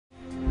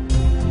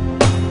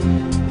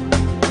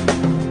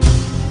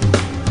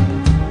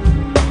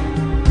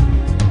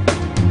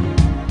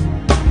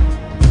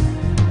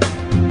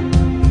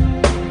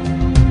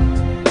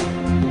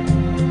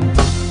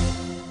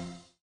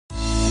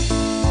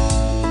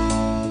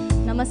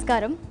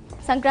నమస్కారం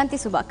సంక్రాంతి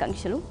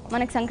శుభాకాంక్షలు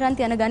మనకి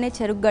సంక్రాంతి అనగానే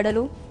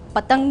చెరుగ్గడలు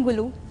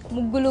పతంగులు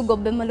ముగ్గులు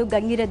గొబ్బెమ్మలు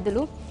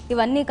గంగిరెద్దులు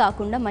ఇవన్నీ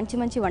కాకుండా మంచి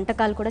మంచి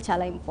వంటకాలు కూడా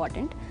చాలా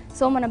ఇంపార్టెంట్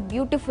సో మన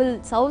beautiful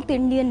south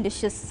Indian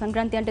dishes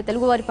Sankranti అంటే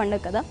తెలుగువారి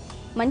పండుగ కదా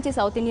మంచి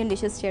సౌత్ ఇండియన్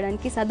డిషెస్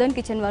చేయడానికి సదర్న్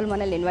కిచెన్ వాళ్ళు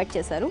మనల్ని ఇన్వైట్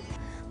చేశారు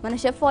మన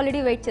షెఫ్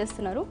ఆల్రెడీ వెయిట్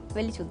చేస్తున్నారు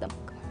వెళ్ళి చూద్దాం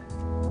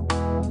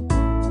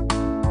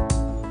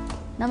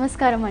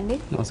నమస్కారం అండి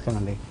నమస్కారం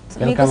అండి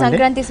మీకు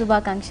సంక్రాంతి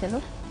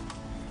శుభాకాంక్షలు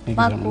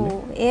మాకు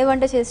ఏ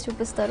వంట చేసి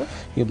చూపిస్తారు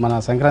మన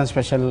సంక్రాంతి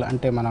స్పెషల్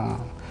అంటే మన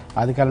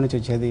ఆదికాలం నుంచి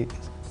వచ్చేది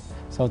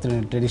సౌత్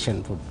ఇండియన్ ట్రెడిషన్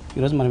ఫుడ్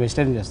ఈరోజు మనం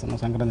వెజిటేరియన్ చేస్తున్నాం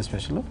సంక్రాంతి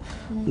స్పెషల్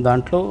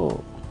దాంట్లో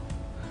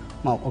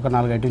ఒక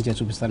 4 ఐటమ్స్ చేసి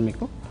చూపిస్తాను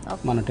మీకు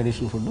మన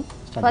ట్రెడిషనల్ ఫుడ్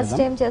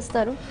ఫస్ట్ ఏం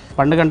చేస్తారు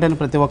పండుగ అంటే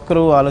ప్రతి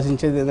ఒక్కరూ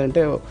ఆలోచించేది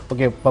ఏంటంటే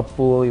ఒకే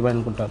పప్పు ఇవన్నీ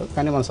అనుకుంటారు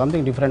కానీ మనం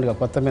సంథింగ్ డిఫరెంట్గా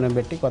కొత్త మెనూ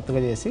పెట్టి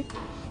కొత్తగా చేసి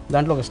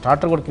దాంట్లో ఒక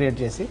స్టార్టర్ కూడా క్రియేట్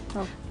చేసి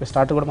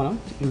స్టార్టర్ కూడా మనం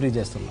ఇంట్రడ్యూస్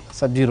చేస్తున్నాం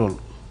సబ్జీ రోల్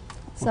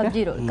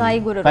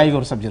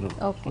కాయగూర సబ్జీ రోల్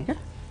ఓకే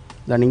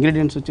దాని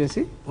ఇంగ్రీడియంట్స్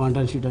వచ్చేసి 1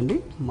 టన్ షీట్ అండి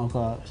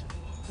మాకు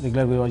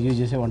రెగ్యులర్గా యూజ్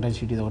చేసే 1 టన్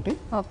షీట్ ఇది ఒకటి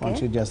 1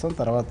 షీట్ చేస్తాం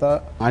తర్వాత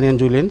ఆనియన్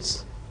జూలియన్స్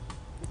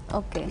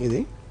ఓకే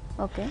ఇది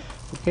okay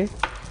okay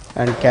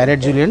and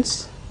carrot juliennes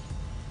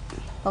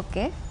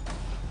okay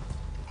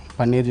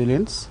paneer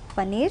juliennes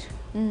paneer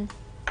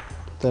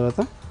తర్వాత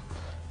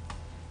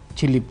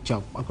చిల్లీ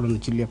చాప్ అక్కడ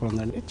ఉంది చిల్లీ అక్కడ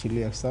ఉందండి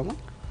చిల్లీ వేస్తాము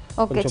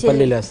ఓకే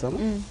పల్లీలు వేస్తాము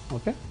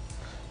ఓకే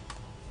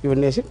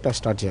ఇవన్నీ వేసి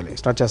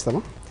స్టార్ట్ చేస్తాము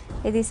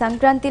ఇది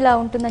సంక్రాంతిలా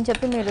ఉంటుందని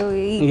చెప్పి మీరు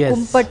ఈ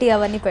కుంపటి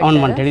అవన్నీ పెట్టారు అవును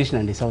మన ట్రెడిషన్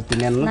అండి సౌత్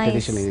ఇండియన్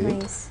ట్రెడిషన్ ఇది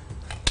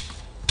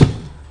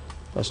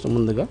ఫస్ట్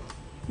ముందుగా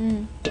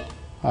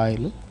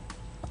ఆయిల్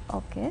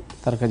ఓకే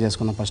తరకా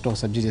చేసుకుందాం ఫస్ట్ ఒక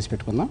సబ్జీ చేసి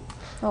పెట్టుకుందాం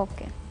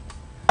ఓకే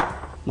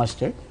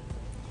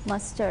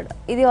మస్టర్డ్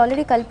ఇది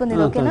ఆల్రెడీ కలిపి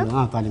ఉంది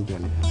ఓకేనా తాలింపు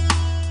అండి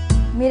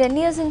మీరు ఎన్ని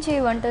ఇయర్స్ నుంచి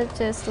వంట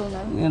చేస్తూ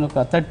ఉన్నారు నేను ఒక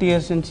 30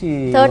 ఇయర్స్ నుంచి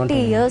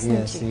 30 ఇయర్స్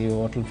నుంచి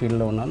హోటల్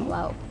ఫీల్డ్లో ఉన్నాను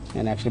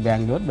నేను యాక్చువల్లీ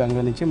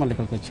బెంగళూరు నుంచి మళ్ళీ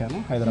ఇక్కడికి వచ్చాను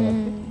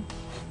హైదరాబాద్కి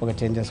ఒక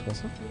చేంజెస్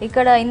కోసం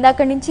ఇక్కడ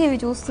ఇందాక నుంచి ఇవి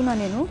చూస్తున్నా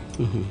నేను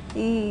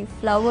ఈ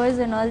ఫ్లవర్స్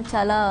అండ్ ఆల్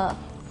చాలా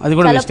అది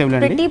కూడా వెజిటబుల్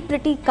అండి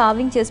ప్రిటీ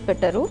కార్వింగ్ చేసి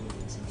పెట్టారు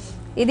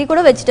ఇది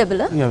కూడా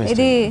వెజిటబుల్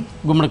ఇది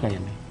గుమ్మడికాయ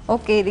అండి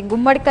ఓకే ఇది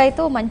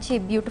గుమ్మడికాయతో మంచి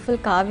బ్యూటిఫుల్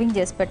కార్వింగ్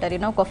చేసి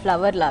పెట్టారు ఒక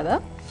ఫ్లవర్ లాగా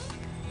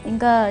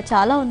ఇంకా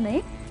చాలా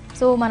ఉన్నాయి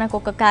సో మనకు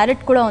ఒక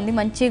క్యారెట్ కూడా ఉంది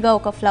మంచిగా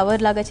ఒక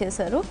ఫ్లవర్ లాగా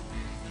చేశారు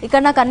ఇక్కడ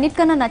నాకు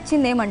అన్నిటికన్నా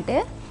నచ్చింది ఏమంటే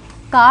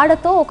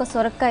కాడతో ఒక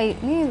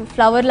సొరకాయని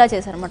ఫ్లవర్లా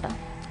చేశారనమాట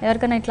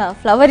ఎవరికైనా ఇట్లా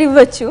ఫ్లవర్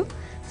ఇవ్వచ్చు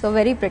సో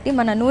వెరీ ప్రెటీ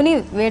మన నూనె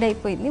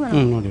వేడైపోయింది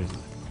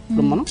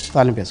ఇప్పుడు మనం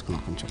తాలింపు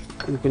వేసుకున్నాం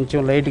కొంచెం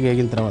లైట్గా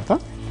వేగిన తర్వాత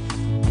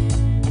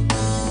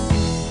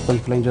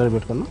కొంచెం ఫ్లేమ్ జోరు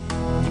పెట్టుకున్నాం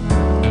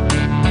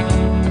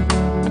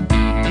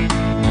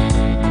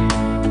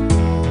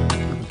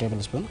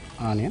టేబుల్ స్పూన్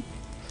ఆనియన్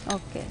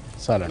ఓకే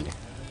చాలండి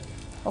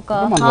ఒక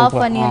హాఫ్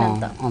ఆనియన్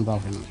అంతా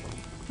హాఫ్ ఆనియన్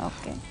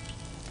ఓకే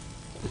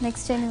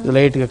నెక్స్ట్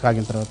లైట్గా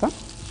కాగిన తర్వాత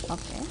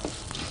ఓకే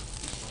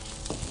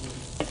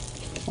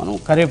మనం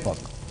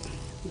కరివేపాకు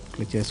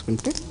ఇట్లా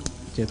చేసుకుంటే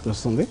చేతికి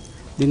వస్తుంది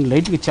దీన్ని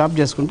లైట్గా చాప్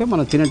చేసుకుంటే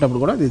మనం తినేటప్పుడు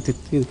కూడా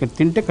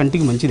తింటే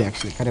కంటికి మంచిది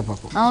యాక్చువల్లీ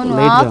కరివేపాకు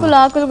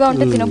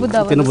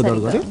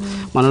తినబుద్దాడు కూడా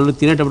మన వాళ్ళు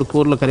తినేటప్పుడు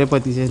కూరలో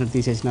కరివేపాకు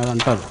తీసేసినారు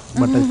అంటారు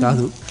బట్ అది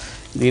కాదు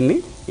దీన్ని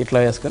ఇట్లా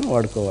వేసుకొని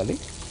వాడుకోవాలి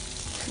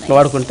ఇట్లా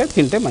వాడుకుంటే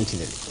తింటే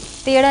మంచిది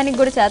తీయడానికి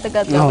కూడా చేత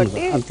కాదు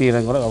కాబట్టి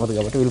తీయడం కూడా అవ్వదు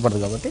కాబట్టి వీలు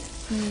పడదు కాబట్టి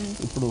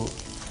ఇప్పుడు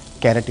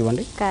క్యారెట్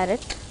ఇవ్వండి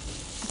క్యారెట్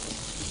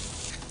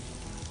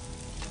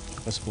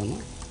ఒక స్పూను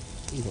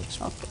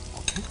ఓకే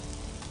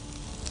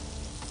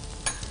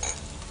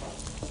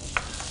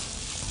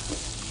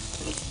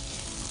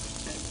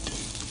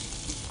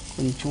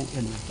కొంచెం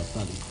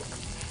ఎండుమిరపకాయ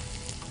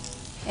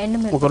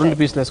ఒక 2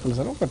 పీసులు వేసుకుంటే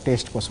సార్ ఒక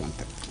టేస్ట్ కోసం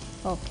అంతే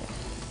ఓకే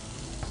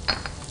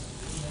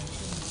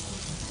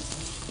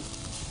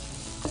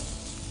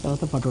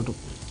తర్వాత potato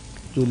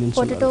juliennes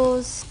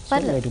potatoes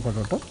light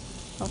potato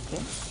okay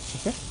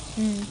okay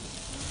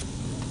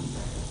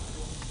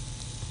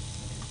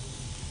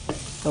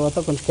తర్వాత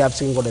కొంచెం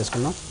క్యాప్సికం కూడా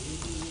వేసుకున్నాం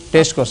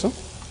టేస్ట్ కోసం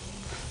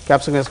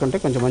క్యాప్సికం వేసుకుంటే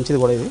కొంచెం మంచిది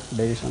కూడా ఇది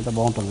డైజెషన్ అంతా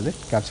బాగుంటుంది ఇది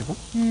క్యాప్సికం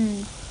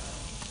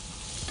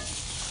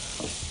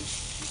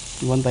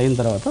ఇవంతా అయిన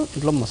తర్వాత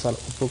ఇంట్లో మసాలా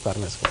ఉప్పు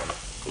కారం వేసుకోవాలి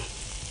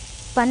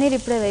పన్నీర్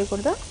ఇప్పుడే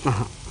వేయకూడదా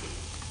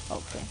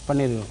ఓకే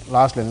పన్నీర్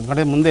లాస్ట్లో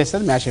ఎందుకంటే ముందే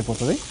వేస్తే మ్యాష్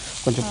అయిపోతుంది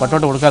కొంచెం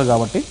పొటాటో ఉడకాలి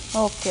కాబట్టి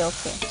ఓకే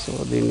ఓకే సో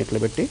దీన్ని ఇట్లా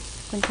పెట్టి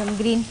కొంచెం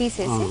గ్రీన్ పీస్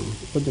వేసి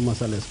కొంచెం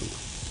మసాలా వేసుకుందాం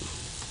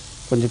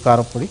కొంచెం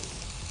కారపొడి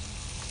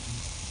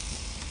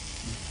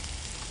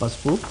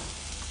పసుపు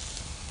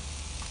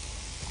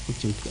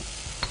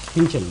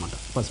పించ్ అనమాట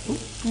పసుపు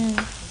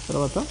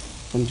తర్వాత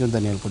కొంచెం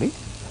ధనియాల పొడి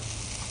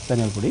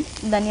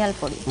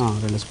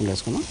 2 స్పూన్లు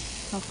వేసుకున్నాం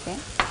ఓకే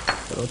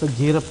తర్వాత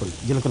జీలకర్ర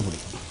పొడి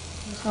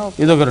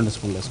ఇది ఒక 2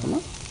 స్పూన్లు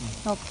వేసుకున్నాం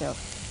ఓకే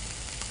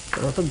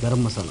తర్వాత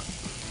గరం మసాలా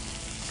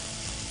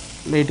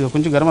లైట్గా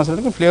కొంచెం గరం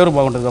మసాలా ఫ్లేవర్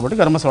బాగుంటుంది కాబట్టి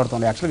గరం మసాలా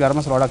వాడతాం యాక్చువల్లీ గరం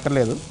మసాలా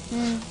వాడక్కర్లేదు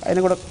అయినా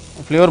కూడా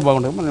ఫ్లేవర్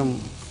బాగుంటుంది మనం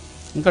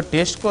ఇంకా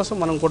టేస్ట్ కోసం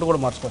మనం ఇంకోటి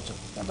కూడా మార్చుకోవచ్చు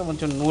అంటే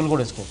కొంచెం నువ్వులు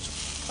కూడా వేసుకోవచ్చు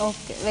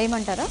ఓకే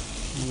వేయమంటారా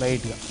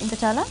లైట్గా ఇంకా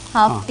చాలా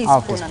హాఫ్ టీ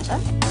స్పూన్ అంట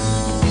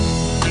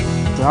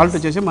సాల్ట్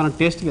వచ్చేసి మన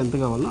టేస్ట్కి ఎంత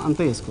కావాలో అంత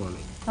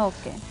వేసుకోవాలి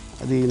ఓకే.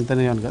 అది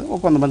ఇంతనే అని కాదు,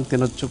 కొంతమంది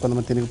తినొచ్చు,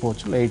 కొంతమంది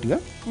తినకపోవచ్చు. లైట్గా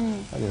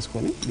అది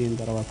వేసుకొని దీని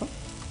తర్వాత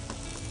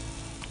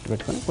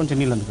పెట్టుకొని కొంచెం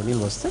నీళ్ళు అందుకో,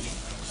 నీళ్ళు పోస్తే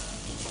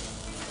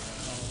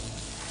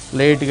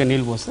లైట్గా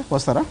నీళ్ళు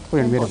పోస్తారా?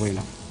 పోయండి, వేరే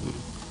పోయినా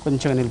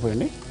కొంచెంగా నీళ్ళు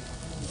పోయండి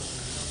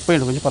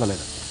కొంచెం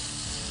పర్వాలేదు.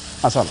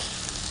 అసలు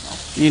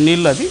ఈ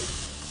నీళ్ళు అది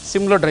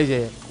సిమ్లో డ్రై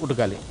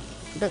ఉడకాలి.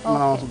 అంటే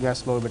మనం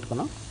గ్యాస్లో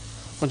పెట్టుకున్నాం,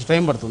 కొంచెం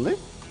టైం పడుతుంది.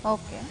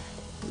 ఓకే.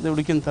 ఇది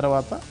ఉడికిన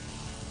తర్వాత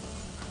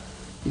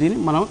దీన్ని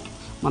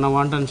మన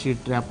వాంటన్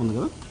షీట్ ర్యాప్ ఉంది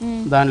కదా,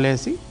 దానిలో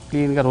వేసి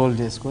క్లీన్గా రోల్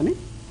చేసుకొని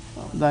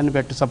దాన్ని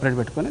సపరేట్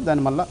పెట్టుకొని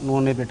దాన్ని మళ్ళీ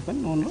నూనె పెట్టుకొని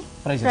నూనెలో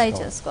ఫ్రై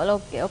చేసుకోవాలి.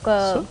 ఓకే. ఒక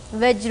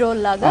వెజ్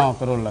రోల్ లాగా,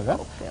 ఒక రోల్ లాగా.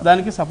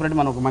 దానికి సపరేట్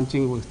మనం ఒక మంచి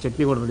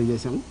చట్నీ కూడా రెడీ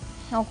చేసాము.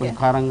 కొంచెం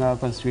కారంగా,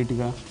 కొంచెం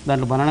స్వీట్గా.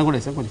 దాంట్లో బనానా కూడా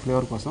వేసాము కొంచెం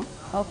ఫ్లేవర్ కోసం.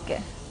 ఓకే.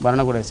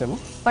 బనానా కూడా వేసాము,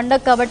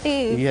 పండగ కాబట్టి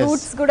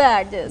ఫ్రూట్స్ కూడా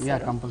యాడ్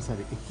చేస్తారు.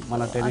 కంపల్సరీ.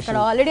 మన అక్కడ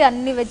ఆల్రెడీ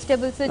అన్ని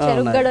వెజిటబుల్స్,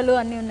 చెరుగడలు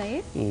అన్నీ ఉన్నాయి.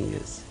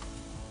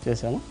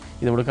 చేసాము.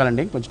 ఇది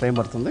ఉడకాలండి, కొంచెం టైం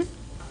పడుతుంది.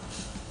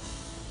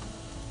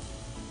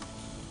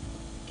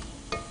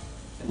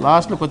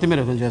 లాస్ట్లో కొత్తిమీర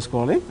కొంచెం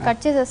చేసుకోవాలి.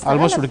 కట్ చేసేస్తాం.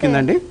 ఆల్మోస్ట్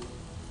ఉడికిందండి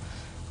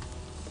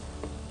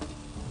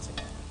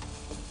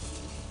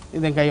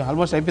ఇది, ఇంకా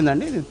ఆల్మోస్ట్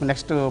అయిపోయిందండి.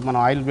 నెక్స్ట్ మనం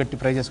ఆయిల్ పెట్టి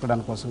ఫ్రై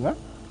చేసుకోవడానికి కోసంగా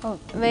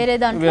వేరే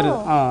దాంట్లో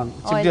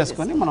చెక్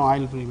చేసుకొని మనం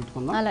ఆయిల్ ఫ్రై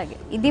పెట్టుకుందాం. అలాగే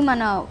ఇది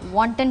మన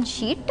వాంటన్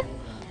షీట్.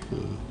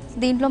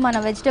 దీంట్లో మన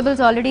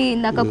వెజిటబుల్స్ ఆల్రెడీ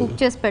ఇందాక కుక్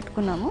చేసి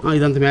పెట్టుకున్నాము.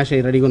 ఇదంతా మ్యాష్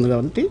అయ్యి రెడీగా ఉంది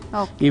కాబట్టి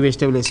ఈ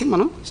వెజిటబుల్ వేసి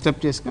మనం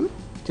స్టెప్ చేసుకొని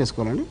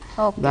చేసుకోవాలండి.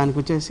 దానికి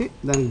వచ్చేసి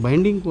దానికి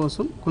బైండింగ్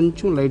కోసం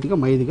కొంచెం లైట్గా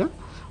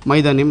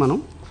మైదాని మనం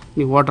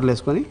ఈ వాటర్లో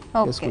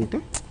వేసుకుంటే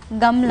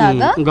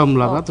గమ్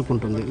లాగా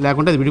తుక్కుంటుంది,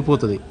 లేకుంటే అది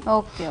విడిపోతుంది.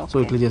 సో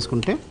ఇట్లా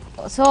చేసుకుంటే,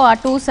 సో ఆ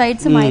టూ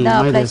సైడ్స్ మైదా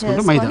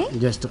వేసుకుంటే మైదా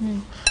జస్ట్.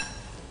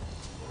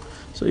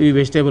 సో ఈ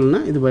వెజిటేబుల్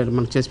ఇది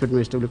మనం చేసి పెట్టిన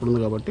వెజిటేబుల్ ఇక్కడ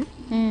ఉంది కాబట్టి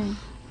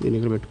దీన్ని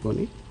ఇక్కడ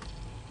పెట్టుకొని,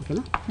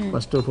 ఓకేనా,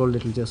 ఫస్ట్ ఫోల్డ్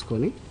ఇట్లా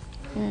చేసుకొని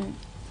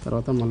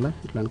తర్వాత మళ్ళీ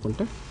ఇట్లా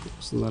అనుకుంటే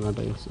వస్తుంది,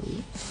 అలాంటి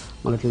వస్తుంది.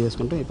 మళ్ళీ ఇట్లా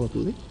చేసుకుంటే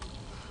అయిపోతుంది.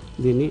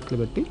 దీన్ని ఇట్లా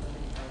పెట్టి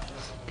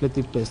ఇట్లా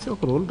తిప్పేస్తే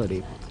ఒక రోల్ రెడీ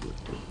అయిపోతుంది.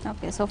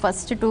 Okay. So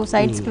first two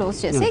sides close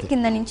చేసి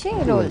కింద నుంచి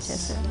రోల్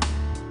చేస్తారు.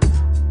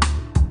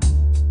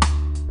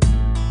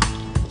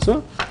 సో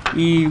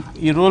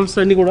ఈ రోల్స్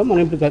అన్నీ కూడా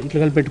మనం ఇప్పుడు ఇట్లా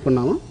కలిపి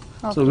పెట్టుకున్నాము.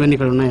 సో ఇవన్నీ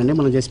ఇక్కడ ఉన్నాయండి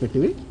మనం చేసి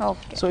పెట్టినవి.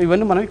 సో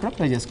ఇవన్నీ మనం ఇక్కడ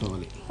ఫ్రై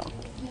చేసుకోవాలి.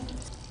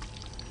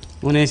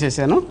 నూనె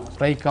వేసేసాను,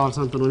 ఫ్రైకి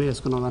కావాల్సినంత నూనె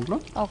వేసుకున్నాం దాంట్లో.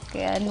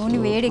 ఓకే. నూనె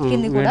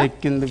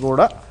వేడెక్కింది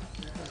కూడా.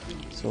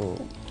 సో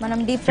మనం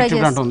డీప్ ఫ్రై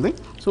ఉంది.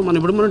 సో మనం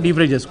ఇప్పుడు డీప్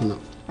ఫ్రై చేసుకుందాం.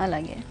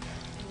 అలాగే.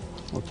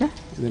 ఓకే.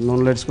 ఇది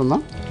నూనెలో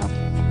వేసుకుందాం.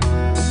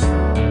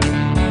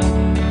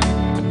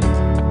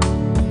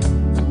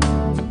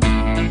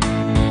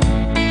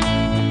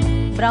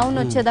 బ్రౌన్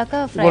వచ్చేదాకా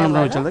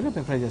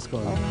ఫ్రై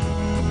చేసుకోవాలి.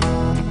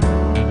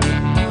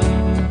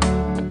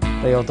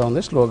 ఫ్రై అవుతా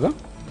ఉంది స్లోగా,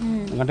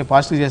 ఎందుకంటే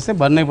ఫాస్ట్గా చేస్తే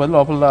బర్న్ అయిపోతుంది,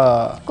 లోపల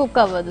కుక్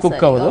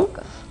అవ్వదు.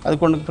 అది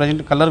కొన్ని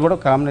ప్రజెంట్ కలర్ కూడా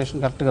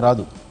కాంబినేషన్ కరెక్ట్గా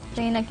రాదు.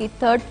 నాకు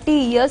 30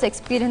 years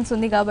ఎక్స్పీరియన్స్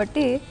ఉంది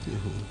కాబట్టి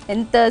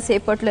ఎంత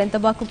సేపట్లో ఎంత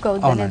బాగా కుక్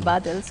అవుతుంది అనేది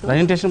బాగా తెలుసు.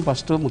 ప్రజెంటేషన్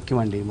ఫస్ట్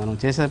ముఖ్యమండి, మనం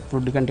చేసే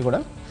ఫుడ్ కంటే కూడా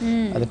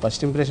అది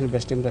ఫస్ట్ ఇంప్రెషన్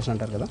బెస్ట్ ఇంప్రెషన్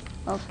అంటారు కదా.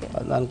 ఓకే.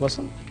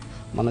 దానికోసం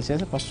మనం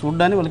చేసే ఫస్ట్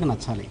చూడడానికి వాళ్ళకి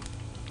నచ్చాలి.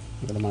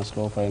 ఇక్కడ మనం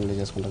స్లో ఫ్రైలో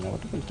చేసుకుంటాం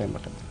కాబట్టి కొంచెం టైం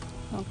పడుతుంది.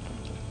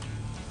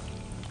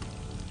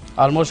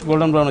 ఆల్మోస్ట్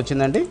గోల్డెన్ బ్రౌన్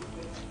వచ్చిందండి,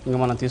 ఇంకా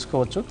మనం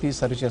తీసి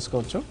సర్వ్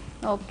చేసుకోవచ్చు.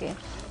 ఓకే.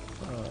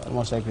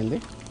 ఆల్మోస్ట్ అయిపోయింది.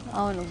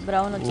 అవును,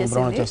 బ్రౌన్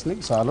వచ్చేసింది.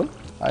 చాలు,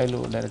 ఆయిల్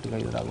డైరెక్ట్గా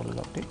ఇది రాకూడదు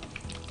కాబట్టి.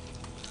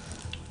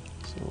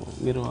 సో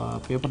మీరు ఆ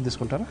పేపర్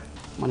తీసుకుంటారా?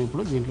 మనం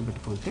ఇప్పుడు దీంట్లో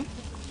పెట్టుకుంటే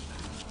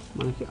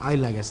మనకి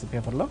ఆయిల్ లాగేస్తుంది.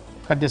 పేపర్లో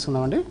కట్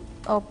చేసుకుందామండి.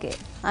 ఓకే.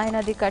 ఆయన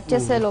అది కట్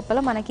చేసే లోపల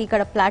మనకి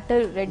ఇక్కడ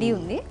ప్లాటర్ రెడీ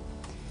ఉంది.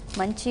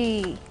 మంచి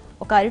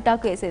ఒక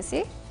అరిటాకు వేసేసి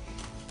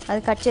అది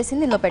కట్ చేసి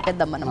ఇందులో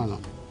పెట్టేద్దాం మనం.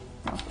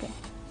 ఓకే.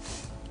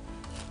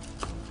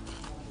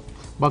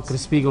 బాగా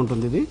క్రిస్పీగా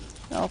ఉంటుంది ఇది.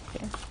 ఓకే.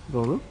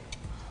 రోలు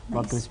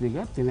బాగా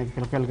క్రిస్పీగా తినే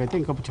పిల్లకాయలకి అయితే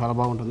ఇంకా చాలా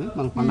బాగుంటుంది.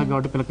 మనకు పండగ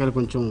కాబట్టి పిల్లకాయలు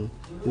కొంచెం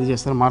ఇది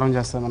చేస్తారు, మారం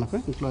చేస్తారు మనకు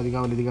ఇంట్లో, అది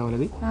కావాలి ఇది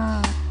కావాలని.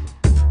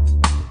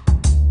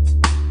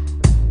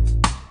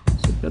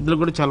 పెద్దలకు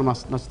కూడా చాలా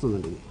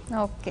నచ్చుతుందండి ఇది.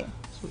 ఓకే.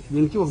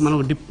 దీనికి మనం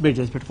డిప్ బేట్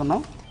చేసి పెట్టుకున్నాం,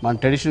 మన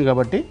ట్రెడిషన్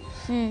కాబట్టి.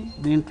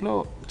 దీంట్లో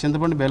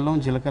చింతపండు, బెల్లం,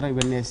 జీలకర్ర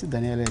ఇవన్నీ వేసి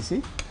ధనియాలు వేసి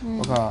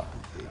ఒక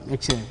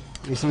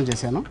మిశ్రమం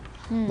చేశాను.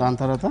 దాని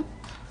తర్వాత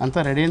అంతా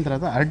రెడీ అయిన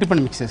తర్వాత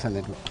అరటిపండు మిక్స్ చేశాను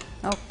దీంట్లో.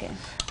 ఓకే.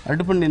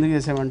 అరటిపండు ఎందుకు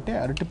చేసామంటే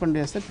అరటిపండు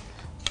వేస్తే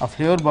ఆ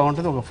ఫ్లేవర్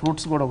బాగుంటుంది, ఒక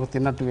ఫ్రూట్స్ కూడా ఒక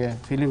తిన్నట్టు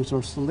ఫీలింగ్స్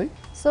వస్తుంది.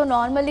 సో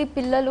నార్మల్లీ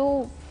పిల్లలు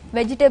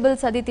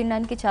వెజిటేబుల్స్ అది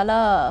తినడానికి చాలా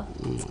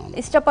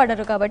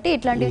ఇష్టపడరు కాబట్టి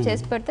ఇట్లాంటివి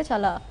చేసి పెడితే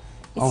చాలా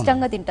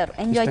ఇష్టంగా తింటారు,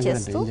 ఎంజాయ్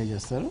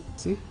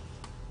చేస్తారు.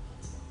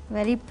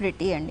 వెరీ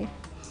ప్రిటీ అండి.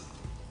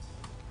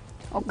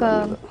 ఒక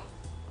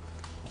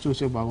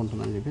చూసే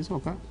బాగుంటుందని చెప్పేసి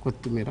ఒక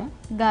కొత్తిమీర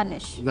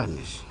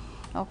గార్నిష్.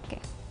 ఓకే.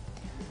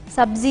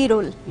 సబ్జీ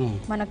రోల్,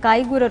 మన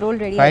కాయగూర రోల్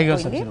రెడీ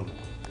అయిపోయింది.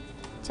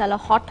 చాలా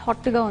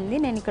హాట్గా ఉంది.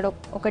 నేను ఇక్కడ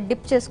ఒక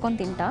డిప్ చేసుకొని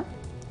తింటా.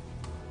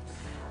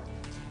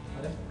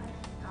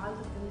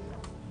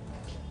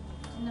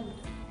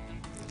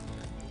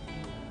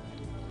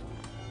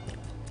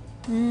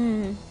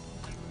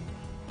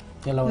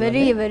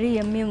 వెరీ వెరీ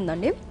యమ్మీ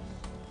ఉందండి.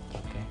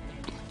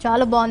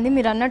 చాలా బాగుంది.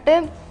 మీరు అన్నట్టే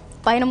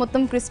పైన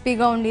మొత్తం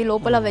క్రిస్పీగా ఉండి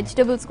లోపల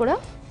వెజిటబుల్స్ కూడా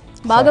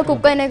బాగా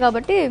కుక్ అయినాయి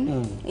కాబట్టి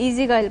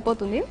ఈజీగా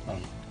వెళ్ళిపోతుంది.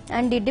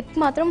 అండ్ ఈ డిప్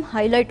మాత్రం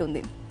హైలైట్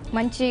ఉంది,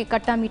 మంచి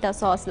కట్టా మీఠా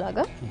సాస్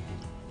లాగా.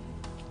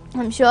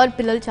 ఐమ్ షూర్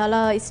పిల్లలు చాలా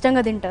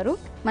ఇష్టంగా తింటారు.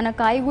 మన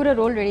కాయగూర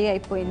రోల్ రెడీ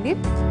అయిపోయింది.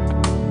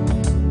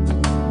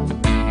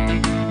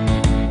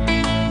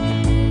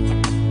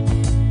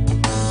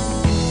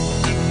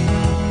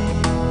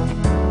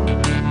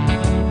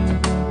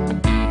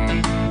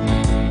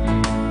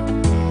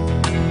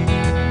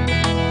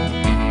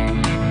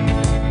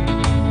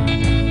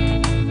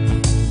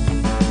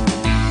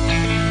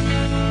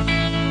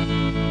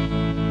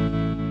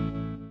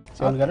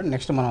 శివన్ గారు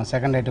నెక్స్ట్ మనం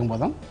సెకండ్ ఐటమ్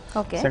పోదాం.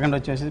 సెకండ్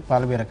వచ్చేసి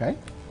పాల బీరకాయ.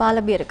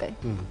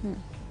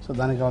 సో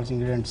దానికి కావాల్సిన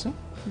ఇంగ్రీడియంట్స్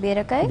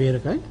బీరకాయ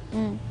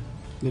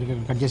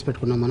కట్ చేసి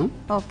పెట్టుకున్నాం మనం.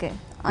 ఓకే,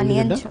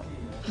 ఆనియన్,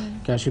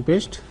 క్యాష్యూ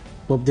పేస్ట్,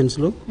 పోపు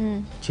దినుసులు,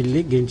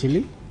 chilli, green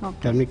chilli,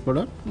 turmeric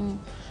powder,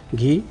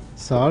 ఘీ,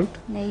 సాల్ట్,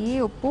 నెయ్యి,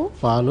 ఉప్పు,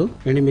 పాలు,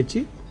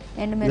 ఎండుమిర్చి,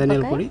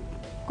 ధనియాల పొడి,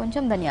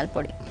 కొంచెం ధనియాల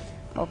పొడి.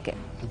 ఓకే,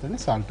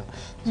 అంతే సాల్ట్.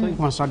 సో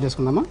ఇప్పుడు మనం స్టార్ట్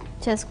చేసుకుందామండి.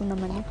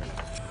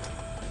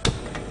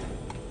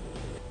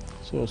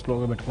 సో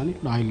స్లోగా పెట్టుకొని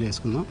ఆయిల్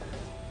వేసుకుందాం.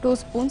 2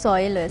 స్పూన్స్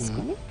ఆయిల్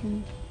వేసుకొని.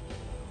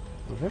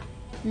 ఓకే,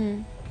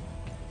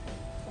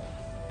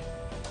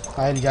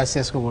 ఆయిల్ జాస్తి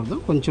వేసుకోకూడదు,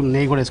 కొంచెం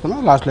నెయ్యి కూడా వేసుకుందాం.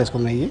 లాస్ట్లో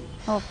వేసుకుందాం నెయ్యి.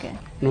 ఓకే,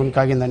 నూనె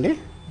కాగిందండి.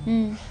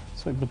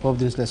 సో ఇప్పుడు పోపు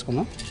దినుసులు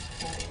వేసుకుందాం.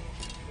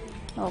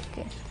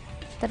 ఓకే,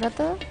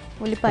 తర్వాత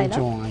ఉల్లిపాయలు.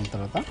 కొంచెం అయిన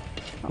తర్వాత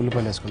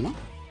ఉల్లిపాయలు వేసుకుందాం.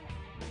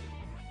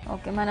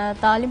 ఓకే, మన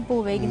తాలింపు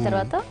వేగిన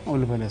తర్వాత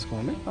ఉల్లిపాయలు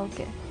వేసుకోవాలి.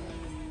 ఓకే,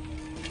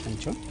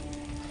 కొంచెం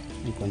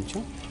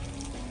ఇంకొంచెం.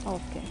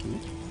 ఓకే,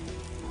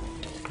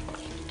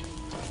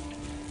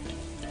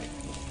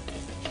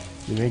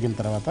 వేగిన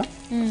తర్వాత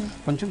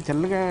కొంచెం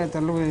తెల్లగా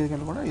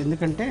వేయాలి కూడా,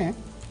 ఎందుకంటే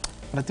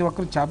ప్రతి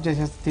ఒక్కరు చాప్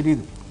చేసేస్తే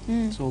తెలియదు.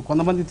 సో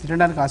కొంతమంది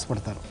తినడానికి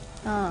ఆశపడతారు.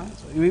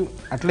 ఇవి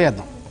అట్లే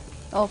వేద్దాం.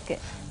 ఓకే,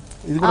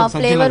 ఇది కూడా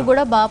ఫ్లేవర్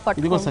కూడా బాగా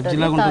ఇది కూడా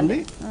సబ్జీలాగా ఉంటుంది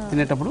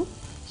తినేటప్పుడు.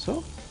 సో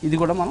ఇది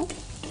కూడా మనం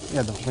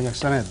వేద్దాం, కొంచెం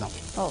ఎక్స్ట్రానే వేద్దాం.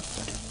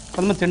 ఓకే,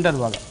 కొంతమంది తింటారు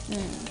బాగా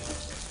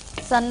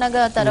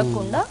సన్నగా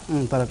తరగకుండా.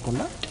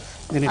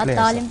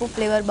 తాలింపు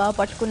ఫ్లేవర్ బాగా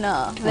పట్టుకున్న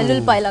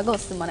వెల్లుల్లిపాయలాగా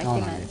వస్తుంది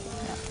మనకి.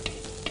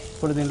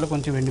 ఇప్పుడు దీంట్లో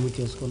కొంచెం ఎండుమిర్చి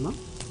వేసుకుందాం,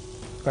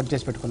 కట్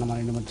చేసి పెట్టుకున్నాం మన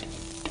ఎండుమిర్చి.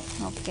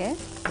 ఓకే,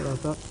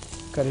 తర్వాత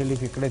కర్రీ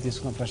లీఫ్ ఇక్కడే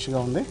తీసుకున్నాం, ఫ్రెష్గా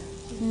ఉంది,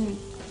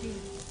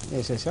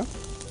 వేసేసాం.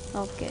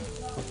 ఓకే,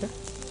 ఓకే,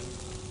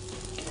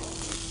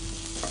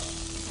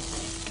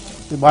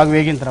 ఇది బాగా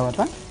వేగిన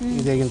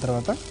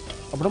తర్వాత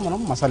అప్పుడు మనం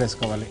మసాలా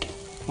వేసుకోవాలి.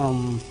 మనం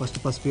ఫస్ట్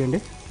పసుపు వేయండి.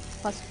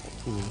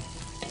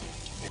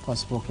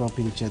 పసుపు ఒక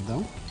పింక్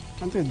చేద్దాం,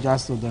 అంతే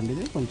జాస్తి వద్దండి,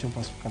 ఇది కొంచెం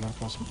పసుపు కలర్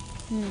కోసం.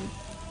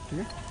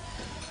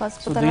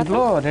 సో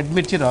దీంట్లో రెడ్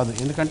మిర్చి రాదు,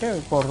 ఎందుకంటే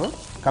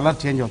కలర్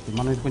చేంజ్ అవుతుంది.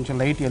 మనం ఇది కొంచెం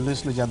లైట్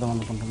ఎల్లోస్లో చేద్దాం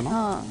అనుకుంటున్నాం.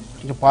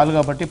 కొంచెం పాలు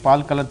కాబట్టి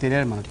పాలు కలర్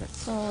తెలియాలి మనకి.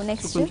 సో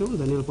నెక్స్ట్ కొంచెం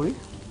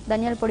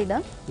ధనియాల పొడిదా.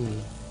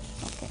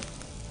 ఓకే,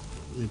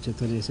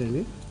 చెత్త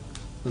చేసేయండి.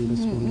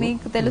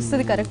 మీకు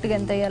తెలుస్తుంది కరెక్ట్గా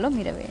ఎంత వేయాలో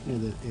మీరే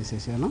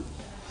వేసేసాను.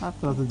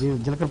 తర్వాత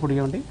జీలకర్ర పొడి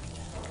ఇవ్వండి.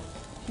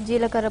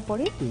 జీలకర్ర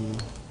పొడి.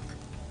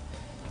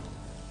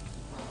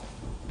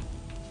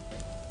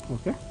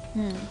 ఓకే,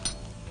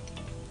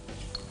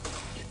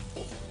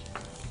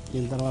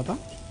 దీని తర్వాత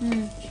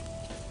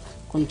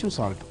కొంచెం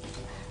సాల్ట్,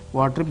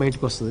 వాటర్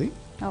బయటకు వస్తుంది.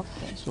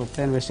 ఓకే, సో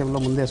ప్లెయిన్ వెజిటేబుల్లో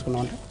ముందు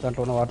వేసుకున్నామంటే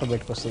దాంట్లో ఉన్న వాటర్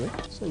బయటకు వస్తుంది.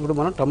 సో ఇప్పుడు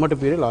మనం టమాటో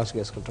ప్యూరీ లాస్ట్కి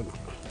వేసుకుంటున్నాం.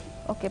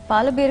 ఓకే,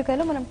 పాల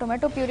బీరకాయలో మనం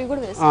టొమాటో ప్యూరీ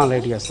కూడా వేస్తాం.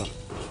 లైట్గా వేస్తాం.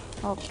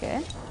 ఓకే,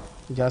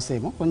 జాస్తి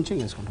ఏమో కొంచెం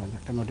వేసుకుంటాం.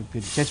 టమాటో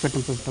ప్యూరీ చేసి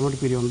పెట్టిన టమాటో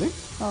ప్యూరీ ఉంది,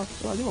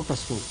 సో అది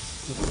 1 స్పూన్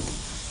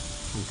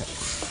అంతే.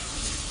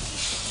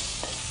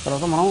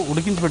 తర్వాత మనం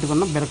ఉడికించి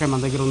పెట్టుకున్న బీరకాయ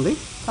మన దగ్గర ఉంది.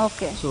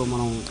 ఓకే, సో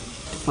మనం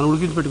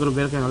ఉడికించి పెట్టుకున్న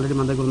బీరకాయ ఆల్రెడీ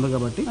మన దగ్గర ఉంది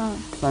కాబట్టి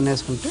దాన్ని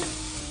వేసుకుంటే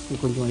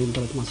కొంచెం అయిన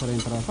తర్వాత మసాలా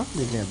అయిన తర్వాత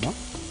దీంట్లో వేద్దాం.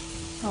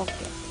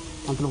 ఓకే,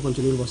 అంతలో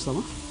కొంచెం నీళ్ళు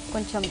వస్తామా,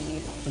 కొంచెం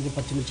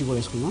పచ్చిమిర్చి కూడా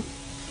వేసుకుందాం,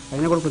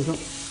 అయినా కూడా కొంచెం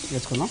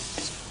వేసుకుందాం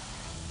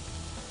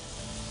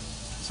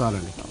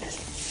చాలండి.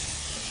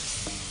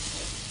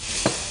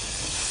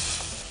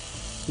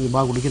 ఇది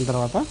బాగా ఉడికిన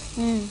తర్వాత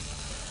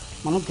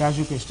మనం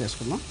క్యాష్యూ పేస్ట్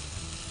వేసుకుందాం.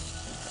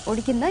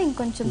 ఉడికిందా?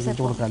 ఇంకొంచెం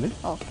సేపు ఉడకాలి.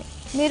 ఓకే,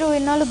 మీరు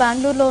ఇన్నాళ్ళు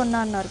బెంగళూరులో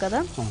అన్నారు కదా,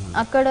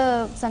 అక్కడ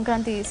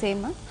సంక్రాంతి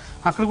సేమ్?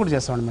 అక్కడ కూడా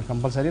చేస్తామండి మేము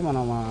కంపల్సరీ.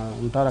 మనం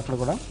ఉంటారు అక్కడ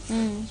కూడా,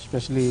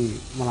 ఎస్పెషలీ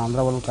మన ఆంధ్ర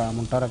వాళ్ళు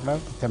ఉంటారు అక్కడ,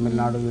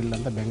 తమిళనాడు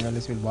వీళ్ళంతా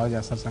బెంగాలీస్ వీళ్ళు బాగా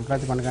చేస్తారు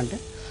సంక్రాంతి పండుగ అంటే.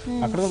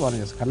 అక్కడ కూడా బాగా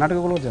చేస్తారు,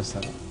 కర్ణాటక కూడా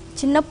చేస్తారు.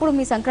 చిన్నప్పుడు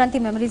మీ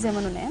సంక్రాంతి మెమరీస్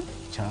ఏమైనా ఉన్నాయా?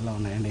 చాలా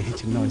ఉన్నాయండి.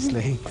 చిన్న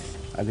వయసులో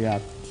అది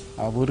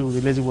ఆ ఊరు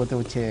విలేజ్ పోతే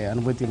వచ్చే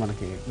అనుభూతి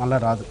మనకి మళ్ళీ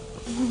రాదు.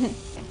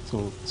 సో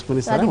స్పూన్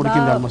ఇస్తారా?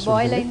 ఉడికింది ఆల్మోస్ట్,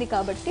 బాయిల్ అయింది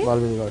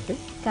కాబట్టి.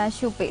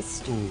 క్యాష్యూ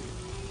పేస్ట్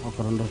ఒక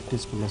 2 టీ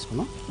స్పూన్లు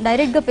వేసుకున్నాం.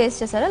 డైరెక్ట్గా పేస్ట్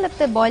చేశారా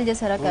లేకపోతే బాయిల్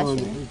చేశారా?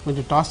 క్యాష్యూ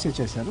కొంచెం టాస్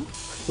చేశాను.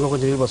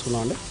 కొంచెం నీళ్ళు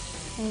పోసుకున్నాం అండి,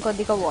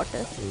 ఇంకొద్దిగా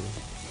వాటర్.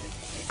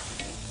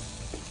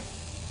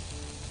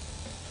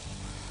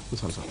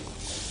 సారీ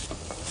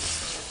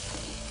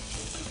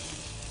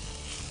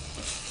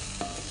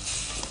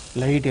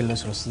లైట్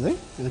ఎల్లోస్ వస్తుంది,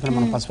 ఎందుకంటే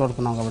మనం పసుపు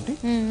పడుకున్నాం కాబట్టి.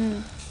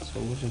 సో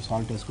కొంచెం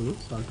సాల్ట్ వేసుకున్నాం,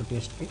 సాల్ట్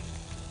టేస్ట్కి.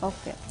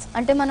 ఓకే,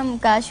 అంటే మనం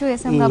క్యాష్యూ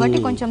వేసాం కాబట్టి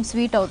కొంచెం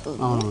స్వీట్ అవుతుంది,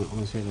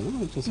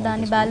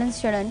 దాన్ని బ్యాలెన్స్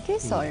చేయడానికి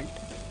సాల్ట్.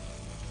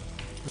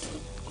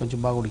 కొంచెం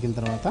బాగా ఉడికిన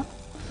తర్వాత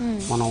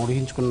మనం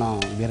ఉడికించుకున్న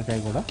బీరకాయ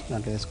కూడా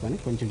దాంట్లో వేసుకొని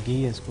కొంచెం గీ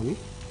వేసుకొని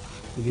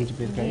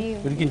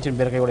ఉడికించిన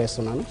బీరకాయ కూడా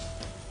వేస్తున్నాను.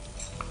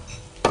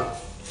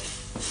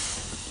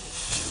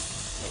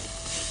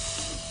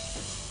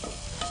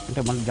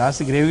 అంటే మనకు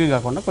జాస్తి గ్రేవీ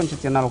కాకుండా కొంచెం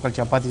తినాలి, ఒక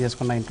చపాతీ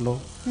చేసుకున్న ఇంట్లో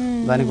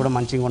దానికి కూడా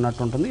మంచిగా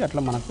ఉన్నట్టు ఉంటుంది,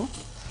 అట్లా మనకు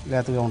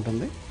లేతగా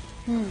ఉంటుంది.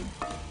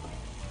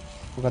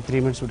 ఒక 3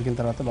 మినిట్స్ ఉడికిన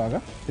తర్వాత బాగా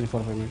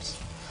 3-4-5 మినిట్స్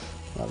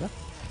బాగా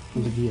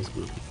కొంచెం గీ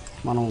వేసుకున్నాం.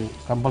 మనం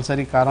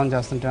కంపల్సరీ కారం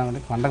చేస్తుంటాం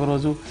అంటే పండగ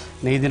రోజు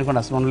నెయ్యి తినకుండా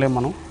అసలు ఉండలేము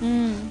మనం.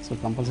 సో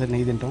కంపల్సరీ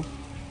నెయ్యి తింటాం.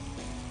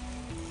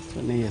 సో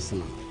నెయ్యి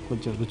వేస్తున్నాం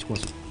కొంచెం రుచి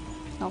కోసం.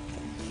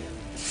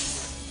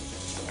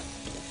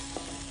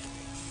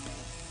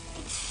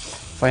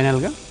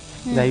 ఫైనల్గా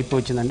ఇది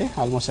అయిపోయిందండి,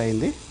 ఆల్మోస్ట్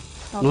అయింది.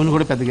 నూనె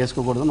కూడా పెద్దగా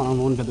వేసుకోకూడదు, మనం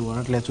నూనె పెద్దగా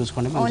వాడట్లేదు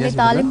చూసుకోండి.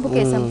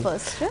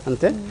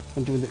 అంతే,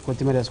 కొంచెం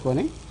కొత్తిమీర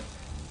వేసుకొని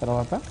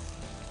తర్వాత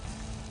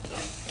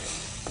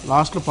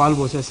లాస్ట్లో పాలు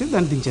పోసేసి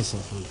దాన్ని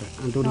దించేస్తాం అంతే.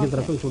 అంటే ఉడికిన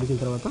తర్వాత కొంచెం ఉడికిన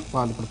తర్వాత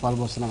ఇప్పుడు పాలు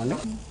పోస్తున్నామండి.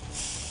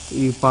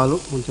 ఈ పాలు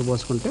కొంచెం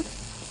పోసుకుంటే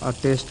ఆ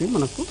టేస్ట్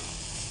మనకు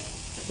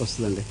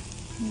వస్తుందండి.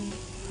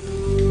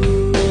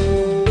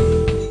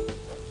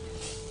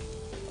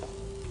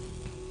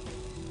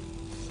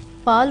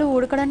 పాలు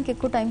ఉడకడానికి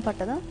ఎక్కువ టైం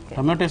పట్టదా?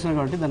 టొమాటో వేసినా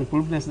కాబట్టి దానికి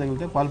పులుపునెస్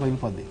తగిలితే పాలు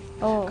పగిలిపోద్ది,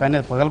 కానీ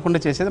అది పగలకుండా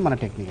చేసేది మన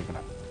టెక్నిక్ ఇక్కడ.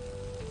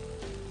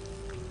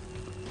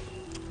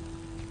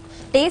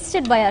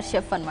 టేస్టెడ్ బై అవర్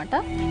షెఫ్ అన్నమాట.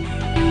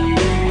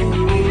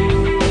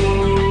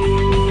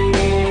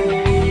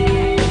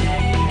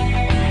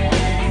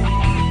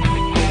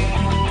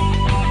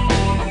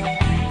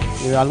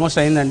 ఇది ఆల్మోస్ట్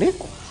అయిందండి.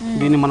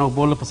 దీన్ని మనం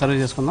బౌల్లో సర్వ్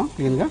చేసుకుందాం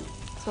క్లీన్గా.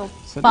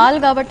 పాలు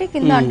కాబట్టి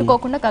కింద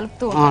అంటుకోకుండా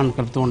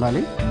కలుపుతూ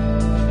ఉండాలి.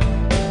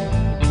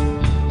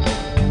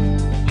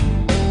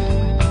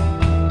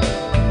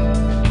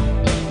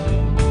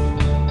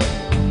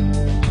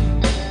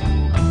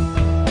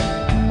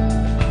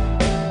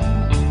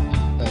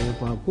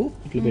 కరివేపాకు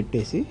ఇట్లా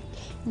పెట్టేసి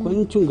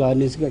కొంచెం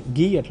గార్నిష్గా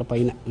గీ అట్లా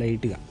పైన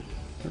లైట్గా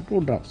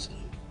 2 డ్రాప్స్.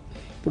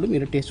 ఇప్పుడు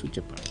మీరు టేస్ట్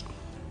చెప్పండి.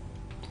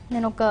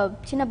 నేను ఒక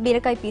చిన్న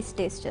బీరకాయ పీస్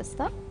టేస్ట్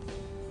చేస్తా.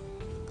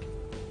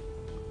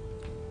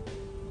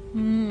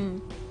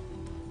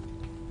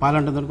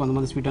 పాలంటే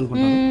కొంతమంది స్వీట్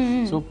అనుకుంటారు.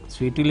 సో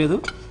స్వీట్ లేదు,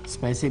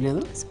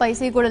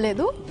 స్పైసీ కూడా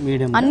లేదు,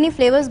 మీడియం. అన్ని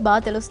ఫ్లేవర్స్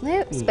బాగా తెలుస్తున్నాయి.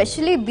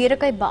 స్పెషల్లీ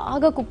బీరకాయ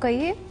బాగా కుక్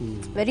అయ్యి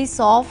వెరీ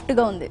సాఫ్ట్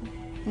గా ఉంది.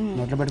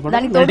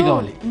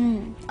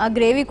 ఆ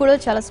గ్రేవీ కూడా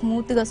చాలా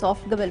స్మూత్ గా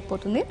సాఫ్ట్ గా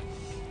వెళ్ళిపోతుంది.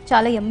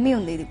 చాలా యమ్మీ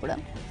ఉంది ఇది కూడా.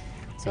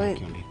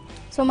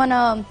 సో మన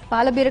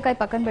పాల బీరకాయ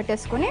పక్కన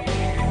పెట్టేసుకొని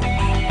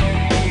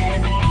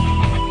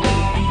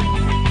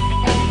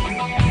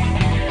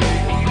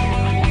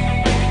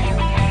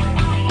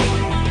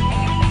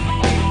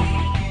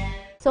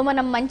సో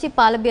మనం మంచి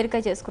పాల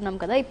బీరకాయ చేసుకున్నాం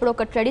కదా. ఇప్పుడు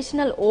ఒక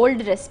ట్రెడిషనల్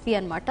ఓల్డ్ రెసిపీ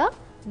అన్నమాట,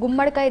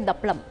 గుమ్మడికాయ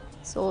దప్పలం.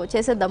 సో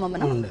చేసేద్దామా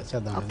మనం?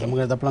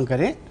 గుమ్మడికాయ దప్పలం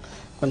కర్రీ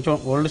కొంచెం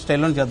ఓల్డ్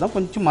స్టైల్లో చేద్దాం,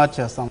 కొంచెం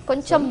మార్చేస్తాం,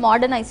 కొంచెం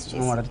మోడర్నైజ్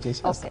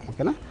చేసి.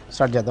 ఓకేనా,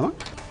 స్టార్ట్ చేద్దామా?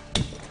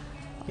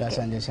 గ్యాస్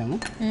ఆన్ చేసాము.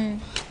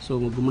 సో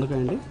గుమ్మడికాయ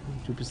అండి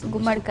చూపిస్తాం.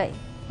 గుమ్మడికాయ,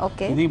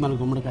 ఓకే, ఇది మన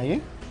గుమ్మడికాయ.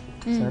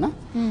 సరేనా,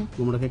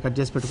 గుమ్మడికాయ కట్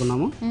చేసి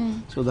పెట్టుకున్నాము.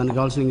 సో దానికి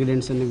కావాల్సిన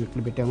ఇంగ్రీడియంట్స్ అన్ని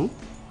ఇక్కడ పెట్టాము.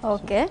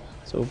 ఓకే.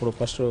 సో ఇప్పుడు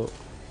ఫస్ట్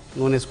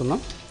నూనె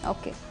వేసుకుందాం.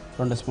 ఓకే,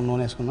 2 స్పూన్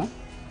నూనె వేసుకుందాం.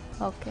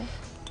 ఓకే,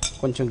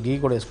 కొంచెం గీ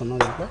కూడా వేసుకుందాం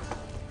దీంట్లో,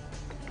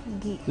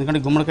 ఎందుకంటే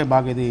గుమ్మడికాయ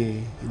బాగా ఇది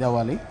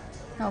అవ్వాలి.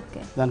 ఓకే,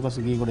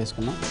 దానికోసం గీ కూడా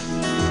వేసుకుందాం.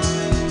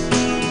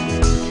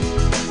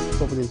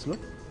 పోపు దినుసులు,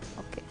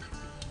 ఓకే,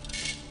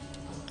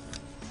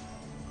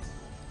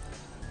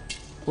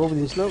 పోపు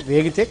దినుసులు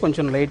వేగితే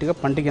కొంచెం లైట్గా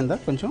పంటి కింద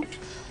కొంచెం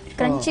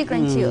క్రంచీ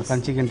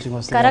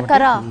వస్తుంది.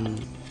 కరకరా.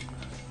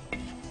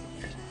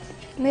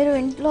 మీరు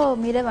ఇంట్లో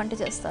మీరే వంట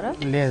చేస్తారా?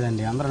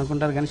 లేదండి, అందరూ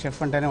అనుకుంటారు కానీ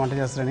షెఫ్ అంటేనే వంట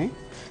చేస్తారని,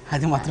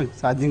 అది మాత్రం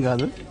సాధ్యం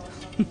కాదు.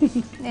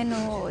 నేను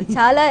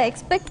చాలా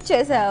ఎక్స్పెక్ట్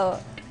చేసా,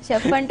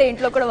 షెఫ్ అంటే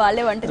ఇంట్లో కూడా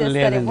వాళ్ళే వంట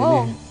చేస్తారేమో,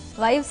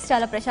 వైఫ్స్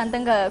చాలా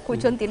ప్రశాంతంగా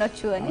కూర్చొని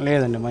తినొచ్చు అని.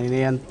 లేదండి, మరి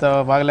ఎంత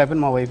బాగా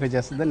లేకపోయినా మా వైఫే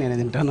చేస్తుంది, నేనే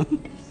తింటాను.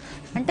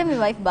 అంటే మీ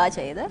వైఫ్ బాగా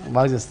చేయదా?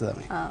 బాగా చేస్తుంది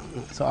ఆమె.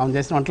 సో ఆమె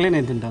చేసిన వంటలే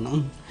నేను తింటాను,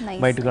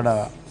 బయట కూడా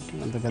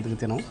అంత పెద్దగా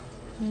తినం.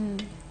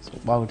 సో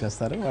బాగా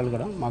చేస్తారు వాళ్ళు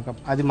కూడా.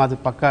 మాది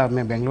పక్క,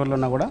 మేము బెంగళూరులో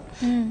ఉన్నా కూడా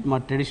మా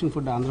ట్రెడిషనల్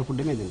ఫుడ్ ఆంధ్ర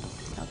ఫుడ్ మేము తింటాం.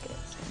 ఓకే.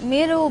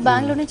 మీరు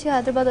బెంగళూరు నుంచి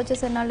హైదరాబాద్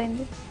వచ్చేసి ఎన్నాళ్ళు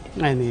అయింది?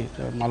 అయింది,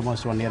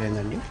 ఆల్మోస్ట్ 1 ఇయర్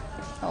అయిందండి.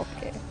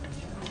 ఓకే.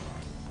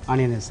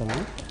 ఆనియన్ వేస్తాము,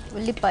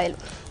 ఉల్లిపాయలు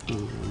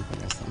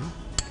వేస్తాము,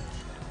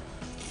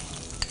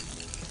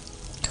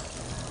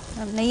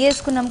 నెయ్యి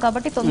వేసుకున్నాం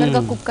కాబట్టి తొందరగా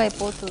కుక్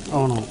అయిపోతుంది.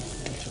 అవును,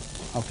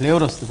 ఆ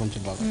ఫ్లేవర్ వస్తుంది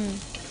కొంచెం బాగా.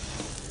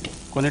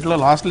 కొన్నిట్లో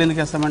లాస్ట్లో ఎందుకు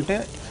వేస్తామంటే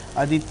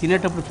అది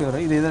తినేటప్పుడు ఫ్లేవర్,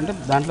 ఇది ఏదంటే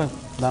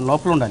దాని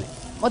లోపల ఉండాలి,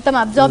 మొత్తం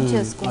అబ్జర్వ్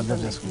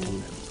చేసుకుంటుంది.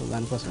 సో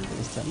దానికోసం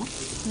ఇస్తాము.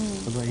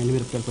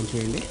 ఎండుమిరపకాయలు కొంచెం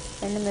వేయండి.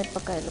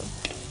 ఎండుమిరపకాయలు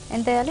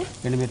ఎంత వేయాలి?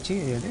 ఎండుమిర్చి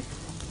వేయండి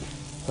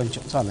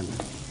కొంచెం, చాలండి.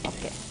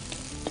 ఓకే.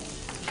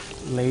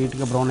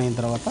 లైట్గా బ్రౌన్ అయిన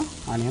తర్వాత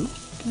ఆనియన్,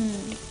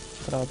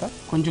 తర్వాత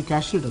కొంచెం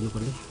క్యాష్నట్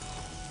అందుకోండి,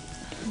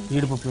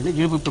 జీడిపప్పు అండి.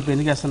 జీడిపప్పు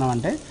ఎందుకు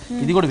వేస్తున్నామంటే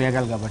ఇది కూడా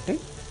వేగాలి కాబట్టి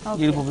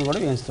జీడిపప్పు కూడా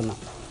వేయిస్తున్నాం.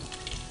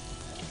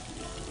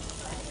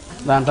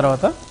 దాని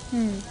తర్వాత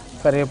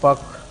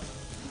కరివేపాకు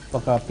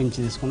ఒక పించి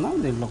తీసుకుందాం,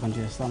 దీంట్లో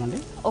కొంచెం వేస్తామండి.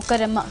 ఒక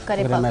రెమ్మ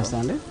కరివేపాకు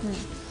వేస్తామండి.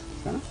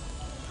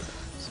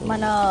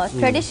 మన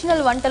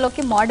ట్రెడిషనల్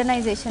వంటలోకి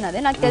మోడర్నైజేషన్ అదే.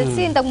 నాకు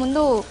తెలిసి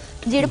ఇంతకుముందు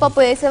జీడిపప్పు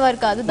వేసేవారు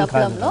కాదు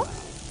దప్పలంలో.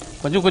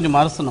 కొంచెం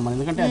మారుస్తున్నాం మనం,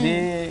 ఎందుకంటే అదే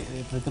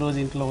ప్రతిరోజు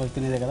ఇంట్లో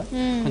తినేదే కదా,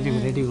 కొంచెం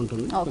వెరైటీగా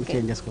ఉంటుంది. కొంచెం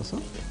చేంజెస్ కోసం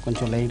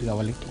కొంచెం లైట్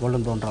కావాలి,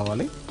 గోల్డెన్ బ్రౌన్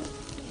రావాలి.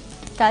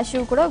 క్యాష్యూ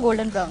కూడా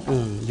గోల్డెన్ బ్రౌన్,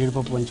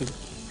 జీడిపప్పు కొంచెం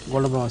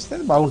గోల్డెన్ బ్రౌన్ వస్తే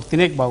బాగుంటుంది,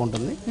 తినేకి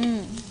బాగుంటుంది.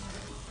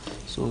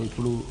 సో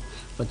ఇప్పుడు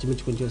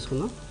పచ్చిమిర్చి కొంచెం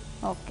వేసుకుందాం.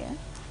 ఓకే,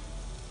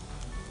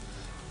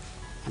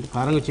 అంటే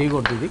కారంగా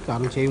చేయకూడదు, ఇది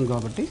కారం చేయం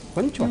కాబట్టి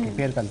కొంచెం అట్లా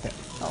పేరుకి అంతే.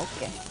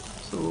 ఓకే,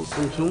 సో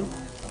కొంచెం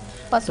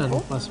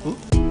పసుపు,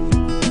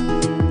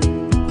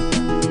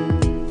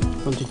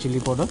 కొంచెం చిల్లీ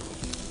పౌడర్.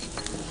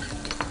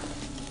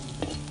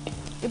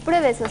 ఇప్పుడే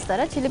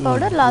వేసేస్తారా చిల్లీ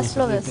పౌడర్?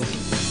 లాస్ట్లో వేస్తారు.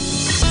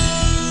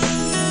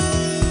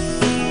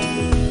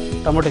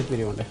 టమాటో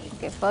ప్యూరీ ఉండే.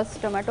 Okay, first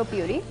tomato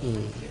puree.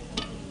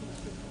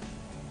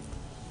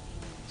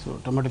 So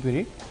tomato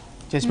puree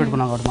చేసి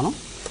పెట్టుకున్నాం కాబట్టి మనం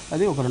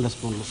అది ఒక 2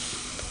 స్పూన్లు.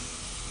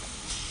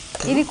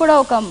 ఇది కూడా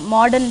ఒక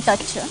మోడర్న్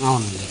టచ్.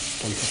 అవునండి,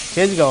 కొంచెం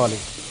చేంజ్ కావాలి.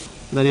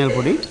 ధనియాల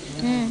పొడి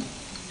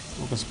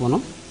 1 స్పూను,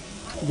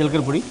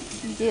 జీలకర్ర పొడి,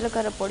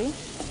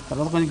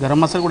 తర్వాత కొంచెం గరం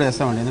మసాలా కూడా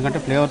వేస్తామండి, ఎందుకంటే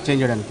ఫ్లేవర్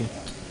చేంజ్ చేయడానికి.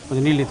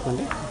 కొంచెం నీళ్ళు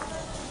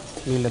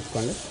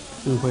ఎత్తుకోండి,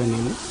 ఇంపోయే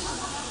నీళ్ళు.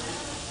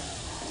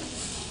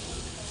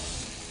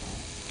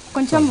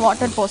 కొంచెం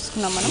వాటర్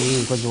పోసుకున్నాం మనం.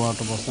 కొంచెం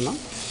వాటర్ పోస్తున్నాం.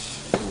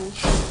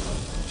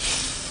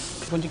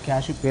 కొంచెం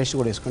క్యాష్యూ పేస్ట్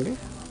కూడా వేసుకోండి.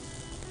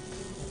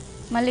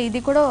 మళ్ళీ ఇది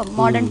కూడా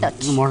మోడర్న్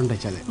టచ్.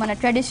 అదే మన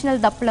ట్రెడిషనల్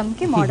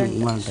దప్పలంకి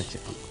మోడర్న్ టచ్.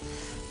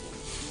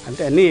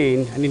 అంటే అన్ని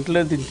ఇంట్లో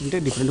తింటుంటే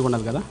డిఫరెంట్గా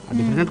ఉండదు కదా, ఆ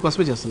డిఫరెంట్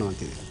కోసమే చేస్తున్నాం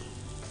అంతే.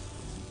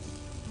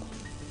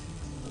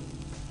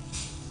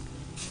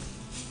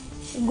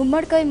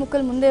 గుమ్మడికాయ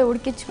ముక్కలు ముందే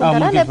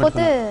ఉడికించుకుంటారా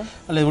లేకపోతే?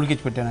 లేదు,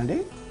 ఉడికించి పెట్టానండి.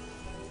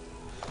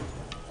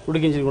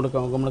 ఉడికించి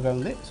గుమ్మడికాయ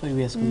ఉంది, సో ఇవి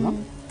వేసుకుందాం.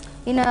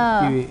 ఈయన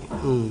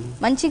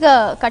మంచిగా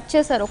కట్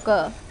చేశారు ఒక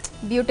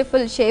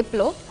బ్యూటిఫుల్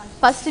షేప్లో.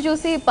 ఫస్ట్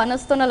చూసి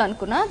పనస్తోనాలు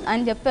అనుకున్నా,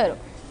 ఆయన చెప్పారు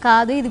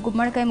కాదు ఇది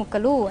గుమ్మడికాయ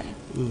ముక్కలు అని.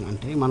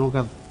 అంటే మనం ఒక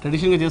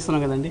ట్రెడిషనల్గా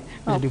చేస్తున్నాం కదండి,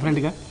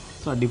 డిఫరెంట్గా.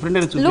 So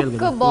different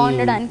look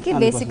బాగుండడానికి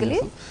basically.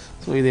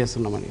 So ఇది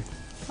వేస్తున్నామండి.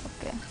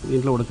 ఓకే,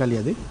 దీంట్లో ఉడకాలి,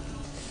 అది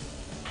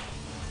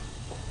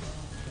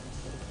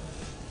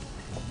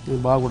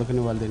బాగా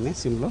ఉడకనివ్వాలి దీన్ని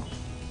సిమ్లో.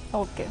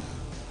 ఓకే,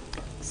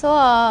 సో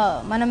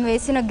మనం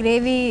వేసిన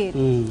గ్రేవీ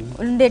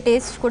ఉండే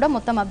టేస్ట్ కూడా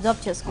మొత్తం అబ్జర్వ్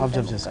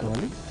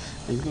చేసుకోవాలి.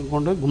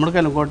 ఎందుకంటే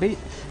గుమ్మడికాయలు ఇంకోటి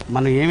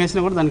మనం ఏం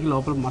వేసినా కూడా దానికి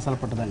లోపల మసాలా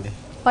పట్టదండి.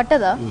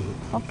 పట్టదా?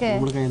 ఓకే,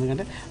 గుమ్మడికాయ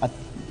ఎందుకంటే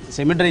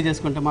సెమీ డ్రై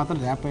చేసుకుంటే మాత్రం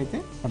ర్యాప్ అయితే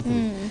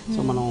పడుతుంది. సో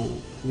మనం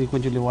ఇది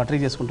కొంచెం వాటరీ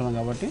చేసుకుంటున్నాం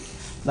కాబట్టి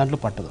దాంట్లో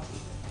పట్టదు.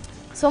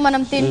 సో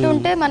మనం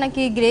తింటుంటే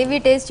మనకి గ్రేవీ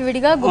టేస్ట్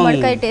విడిగా,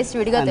 గుమ్మడికాయ టేస్ట్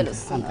విడిగా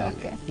తెలుస్తుంది.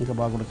 ఓకే, ఇంకా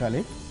బాగా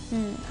ఉడకాలి.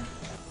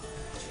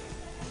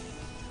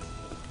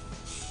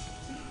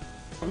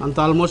 అంత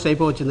ఆల్మోస్ట్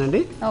అయిపోవచ్చిందండి.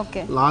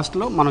 ఓకే,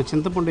 లాస్ట్లో మనం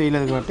చింతపండు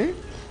వేయలేదు కాబట్టి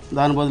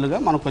దాని బదులుగా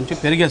మనం కొంచెం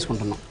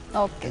పెరిగేసుకుంటున్నాం.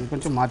 ఓకే,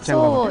 కొంచెం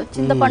మార్చాము.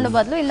 చింతపండు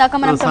బదులు ఇందాక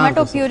మనం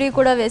టొమాటో ప్యూరీ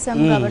కూడా వేసాం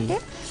కాబట్టి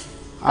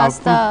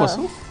కాస్త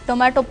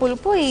టొమాటో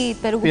పులుపు, ఈ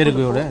పెరుగు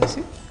కూడా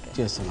వేసి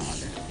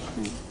చేస్తున్నామండి.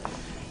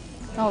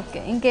 ఓకే,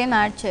 ఇంకేం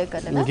యాడ్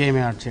చేయగలరా?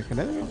 ఇంకేమీ యాడ్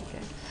చేయగలదు.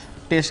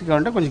 టేస్ట్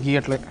కావాలంటే కొంచెం గీ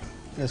అట్లా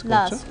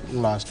వేసుకోవచ్చు.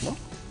 లాస్ట్లో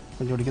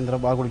కొంచెం ఉడికిన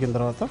తర్వాత, బాగా ఉడికిన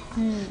తర్వాత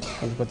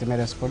కొంచెం కొత్తిమీర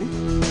వేసుకొని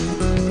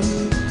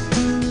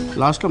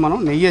లాస్ట్లో మనం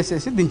నెయ్యి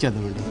వేసేసి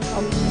దించేద్దామండి.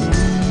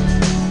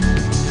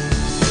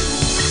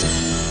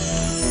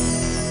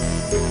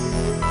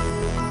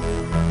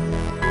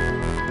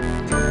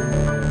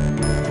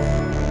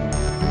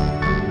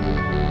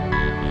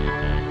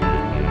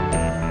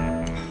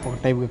 ఒక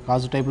టైప్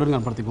కాజు టైప్లో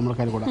కనపడుతుంది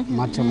గుమ్మడికాయలు కూడా.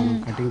 మార్చాం, మనం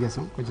కటింగ్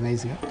చేసాం కొంచెం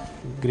నైస్గా.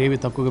 గ్రేవీ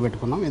తక్కువగా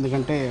పెట్టుకున్నాం,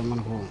 ఎందుకంటే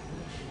మనకు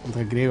అంత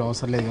గ్రేవీ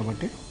అవసరం లేదు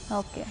కాబట్టి.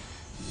 ఓకే,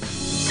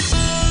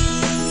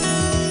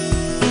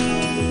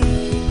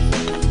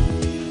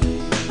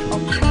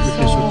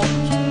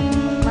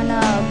 మన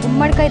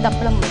గుమ్మడికాయ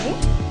దప్పలం ఉంది.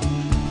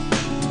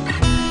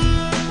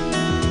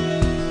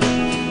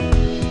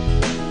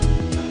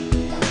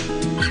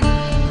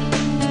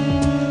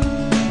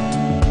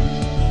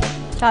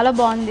 చాలా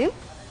బాగుంది.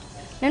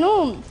 నేను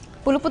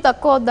పులుపు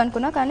తక్కువ వద్దు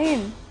అనుకున్నా, కానీ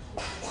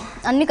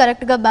అన్నీ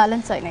కరెక్ట్గా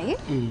బ్యాలెన్స్ అయినాయి.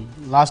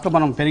 లాస్ట్లో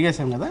మనం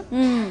పెరిగేసాం కదా,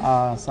 ఆ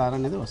సార్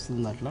అనేది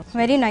వస్తుంది అట్లా.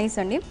 వెరీ నైస్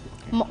అండి.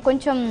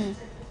 కొంచెం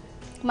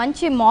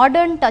మంచి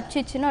మోడర్న్ టచ్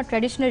ఇచ్చిన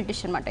ట్రెడిషనల్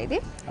డిష్ అనమాట ఇది.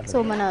 సో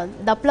మన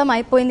దప్పలం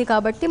అయిపోయింది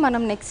కాబట్టి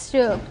మనం నెక్స్ట్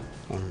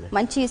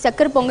మంచి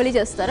చక్కెర పొంగలి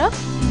చేస్తారా?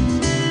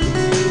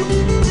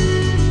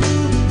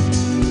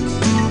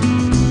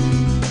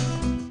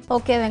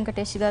 ఓకే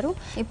వెంకటేష్ గారు,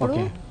 ఇప్పుడు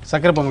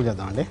చక్కెర పొంగలి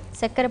చేద్దామండి.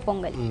 చక్కెర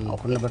పొంగలి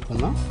కుండ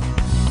పెట్టుకుందాం.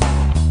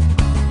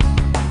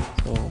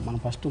 సో మనం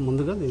ఫస్ట్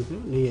ముందుగా దీనికి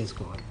నెయ్యి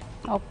వేసుకోవాలి.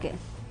 ఓకే,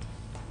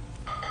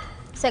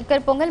 చక్కెర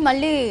పొంగల్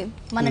మళ్ళీ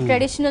మన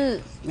ట్రెడిషనల్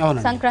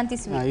సంక్రాంతి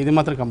స్వీట్. ఇది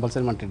మాత్రం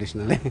కంపల్సరీ మన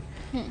ట్రెడిషనల్.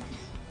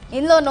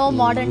 ఇందులో నో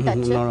మోడర్న్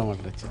టచ్.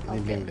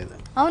 లేదు.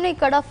 అవును,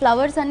 ఇక్కడ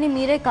ఫ్లవర్స్ అన్ని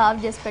మీరే కార్వ్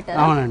చేసి పెట్టారు?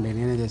 అవునండి,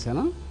 నేనే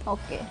చేశాను.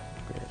 ఓకే,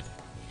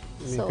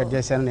 కట్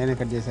చేశాను, నేనే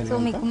కట్ చేశాను. సో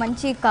మీకు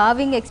మంచి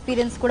కార్వింగ్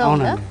ఎక్స్పీరియన్స్ కూడా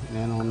ఉందా? అవునండి,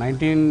 నేను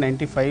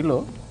 1995లో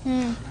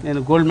నేను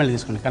గోల్డ్ మెడల్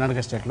తీసుకున్నాను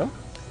కర్ణాటక స్టేట్లో.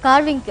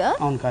 కార్వింగ్?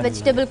 అవును,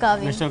 వెజిటబుల్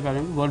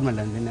కార్వింగ్ గోల్డ్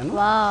మెడల్ అండి. నేను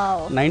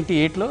వావ్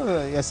 98లో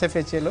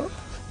SFHAలో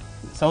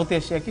సౌత్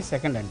ఏషియాకి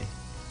సెకండ్ అండి.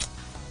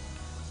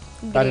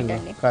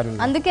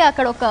 అందుకే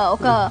అక్కడ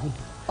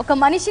ఒక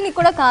మనిషిని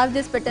కూడా కార్వ్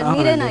చేసి పెట్టారు.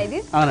 మీరేనా ఇది?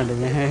 అవునండి.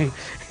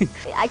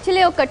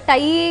 యాక్చువల్లీ ఒక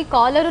టై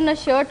కాలర్ ఉన్న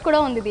షర్ట్ కూడా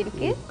ఉంది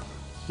దీనికి.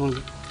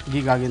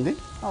 గీ కాగింది.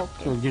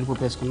 ఓకే,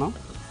 జీడిపప్పు వేసుకున్నాం.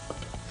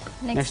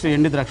 నెక్స్ట్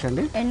ఎండు ద్రాక్ష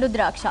అండి. ఎండు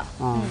ద్రాక్ష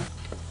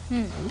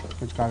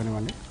కొంచెం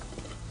కాగనివ్వండి.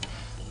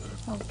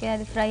 ఓకే,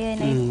 అది ఫ్రై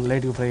అయినాయి,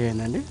 లైట్గా ఫ్రై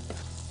అయిందండి.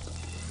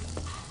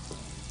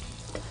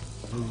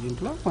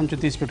 దీంట్లో కొంచెం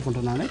తీసి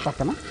పెట్టుకుంటున్నాను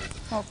పక్కన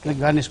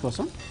గార్నిష్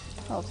కోసం.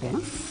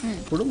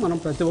 ఇప్పుడు మనం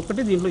ప్రతి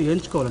ఒక్కటి దీంట్లో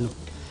వేయించుకోవాలండి.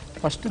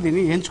 ఫస్ట్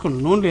దీన్ని వేయించుకోండి,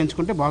 నూనెలో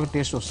వేయించుకుంటే బాగా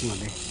టేస్ట్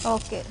వస్తుందండి.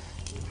 ఓకే,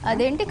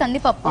 అదేంటి?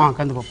 కందిపప్పు?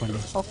 కందిపప్పు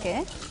అండి. ఓకే,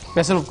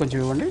 పెసరపప్పు కొంచెం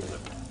ఇవ్వండి.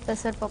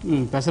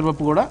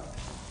 పెసరపప్పు కూడా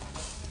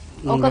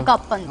ఒక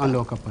కప్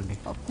అండి.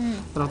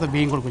 తర్వాత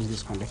బియ్యం కూడా కొంచెం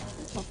తీసుకోండి.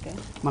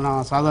 మన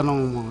సాధారణ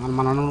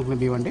మన అనుకునే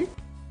బియ్యం అండి.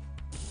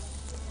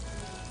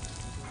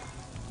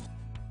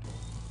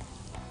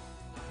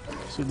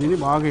 సో దీన్ని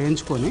బాగా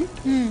వేయించుకొని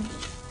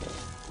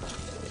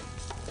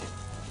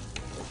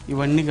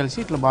ఇవన్నీ కలిసి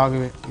ఇట్లా బాగా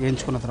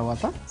వేయించుకున్న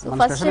తర్వాత మన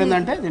స్పెషల్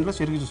ఏంటంటే దీంట్లో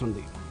చెరుకు జ్యూస్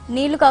ఉంది.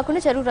 నీళ్లు కాకుండా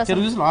చెరుకు రసం.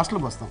 చెరుకు జ్యూస్ లాస్ట్లో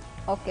పోస్తాం.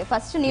 ఓకే,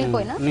 ఫస్ట్ నీళ్ళు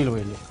పోయినా? నీళ్ళు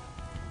పోయండి.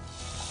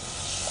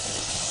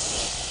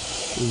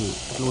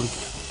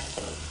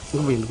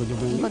 ఇంకా పోయింది, కొంచెం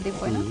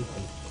పోయింది.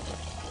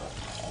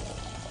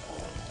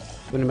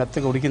 కొన్ని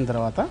మెత్తగా ఉడికిన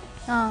తర్వాత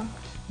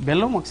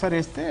బెల్లం ఒకసారి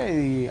వేస్తే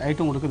ఈ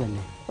ఐటమ్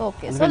ఉడకదండి.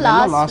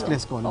 లాస్ట్లో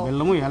వేసుకోవాలి.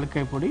 బెల్లము,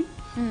 యాలక్కాయ పొడి,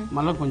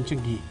 మళ్ళీ కొంచెం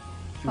గీ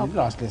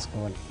లాస్ట్లో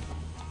వేసుకోవాలి.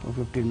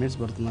 15 minutes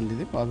పడుతుందండి.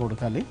 ఇది బాగా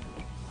ఉడకాలి.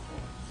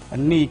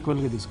 అన్నీ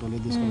ఈక్వల్గా తీసుకోవాలి.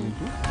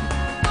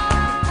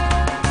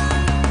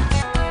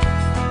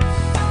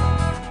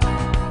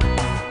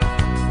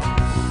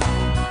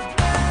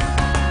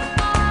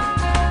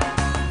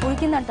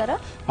 ఉడికిందంటారా?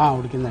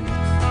 ఉడికిందండి,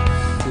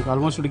 మీకు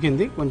ఆల్మోస్ట్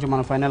ఉడికింది. కొంచెం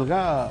మన ఫైనల్గా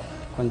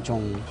కొంచెం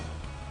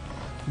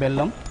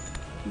బెల్లం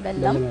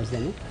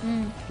వేసాను.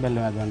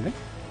 బెల్లం వేద్దామండి.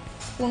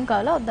 స్పూన్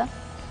కావాలా వద్దా?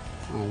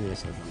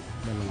 వేసేద్దాం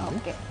బెల్లం.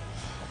 ఓకే,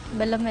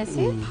 బెల్లం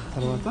వేసి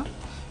తర్వాత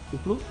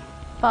ఇప్పుడు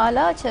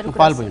పాలు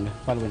పోయండి.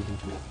 పాలు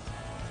పోయింది,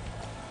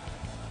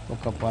 ఒక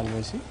కప్ పాలు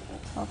వేసి.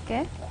 ఓకే,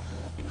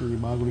 ఇది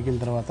బాగా ఉడికిన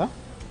తర్వాత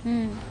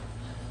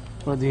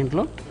ఇప్పుడు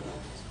దీంట్లో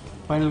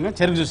ఫైనల్గా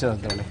చెరుకు జ్యూస్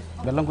వేద్దామండి.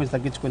 బెల్లం కొంచెం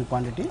తగ్గించుకొని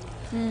క్వాంటిటీ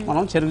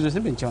మనం చెరుకు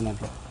జ్యూస్ని పెంచాము.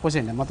 దాంట్లో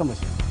పోసేయండి, మొత్తం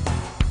పోసేయండి.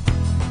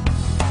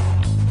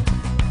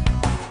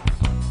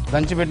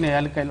 దంచి పెట్టిన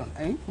యాలక్కాయలు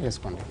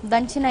వేసుకోండి.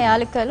 దంచిన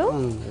యాలక్కాయలు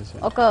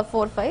ఒక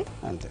 4-5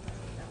 అంతే.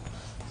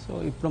 సో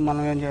ఇప్పుడు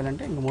మనం ఏం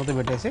చేయాలంటే ఇంక మూత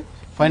పెట్టేసి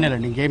ఫైనల్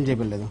అండి, ఇంకేం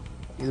చేయలేదు.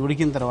 ఇది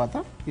ఉడికిన తర్వాత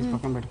ఇది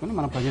పక్కన పెట్టుకొని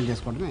మనం ప్రజెంట్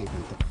చేసుకోవడమే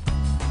ఇంకంతే.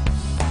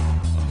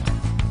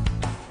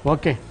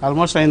 ఓకే,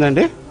 ఆల్మోస్ట్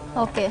అయిందండి.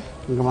 ఓకే,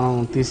 ఇంకా మనం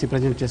తీసి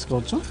ప్రజెంట్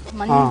చేసుకోవచ్చు.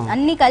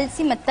 అన్ని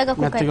కలిసి మెత్తగా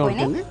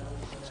ఉంటుంది.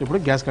 సో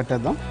ఇప్పుడు గ్యాస్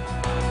కట్టేద్దాం.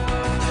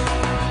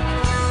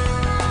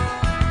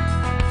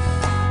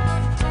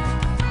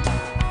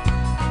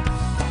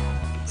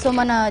 సో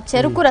మన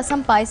చెరుకు రసం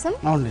పాయసం,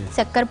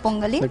 చక్కెర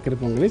పొంగలి,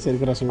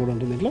 చెరుకు రసం కూడా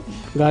ఉంటుంది. ఇంట్లో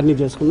గార్నిష్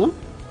చేసుకుందాం.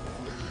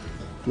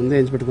 ముందే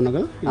వేసి పెట్టుకున్నాం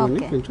కదా,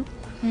 ఇవన్నీ కొంచెం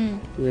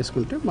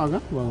వేసుకుంటే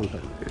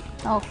బాగుంటుంది.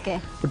 ఓకే,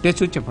 ఇప్పుడు టేస్ట్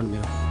చూసి చెప్పండి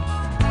మీరు.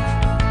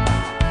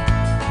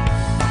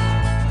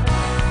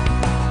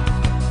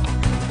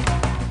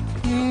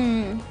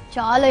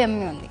 చాలా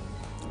యమ్మీ ఉంది,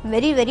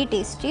 very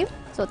tasty.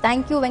 So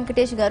thank you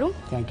Venkatesh గారు.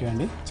 థ్యాంక్ యూ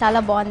అండి, చాలా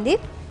బాగుంది.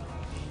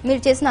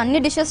 మీరు చేసిన అన్ని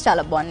డిషెస్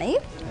చాలా బాగున్నాయి.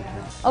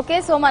 ఓకే,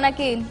 సో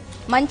మనకి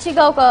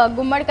మంచిగా ఒక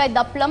గుమ్మడికాయ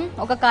దప్పలం,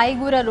 ఒక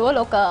కాయగూర రోల్,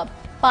 ఒక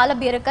పాల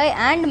బీరకాయ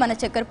అండ్ మన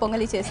చక్కెర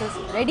పొంగలి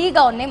చేసేసి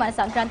రెడీగా ఉన్నాయి మన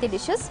Sankranti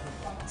dishes.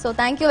 So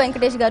thank you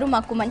Venkatesh గారు,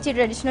 మాకు మంచి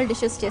ట్రెడిషనల్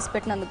డిషెస్ చేసి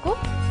పెట్టినందుకు.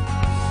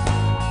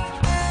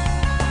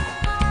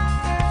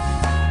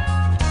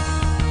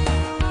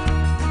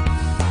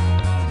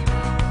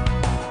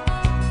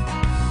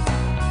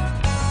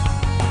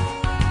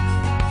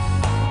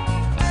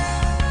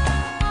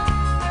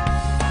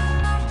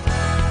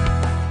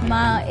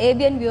 మా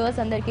ABN వ్యూవర్స్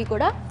అందరికీ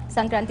కూడా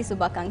సంక్రాంతి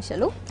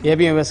శుభాకాంక్షలు.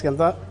 ABN వ్యూవర్స్కి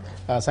అంతా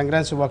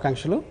సంక్రాంతి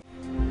శుభాకాంక్షలు.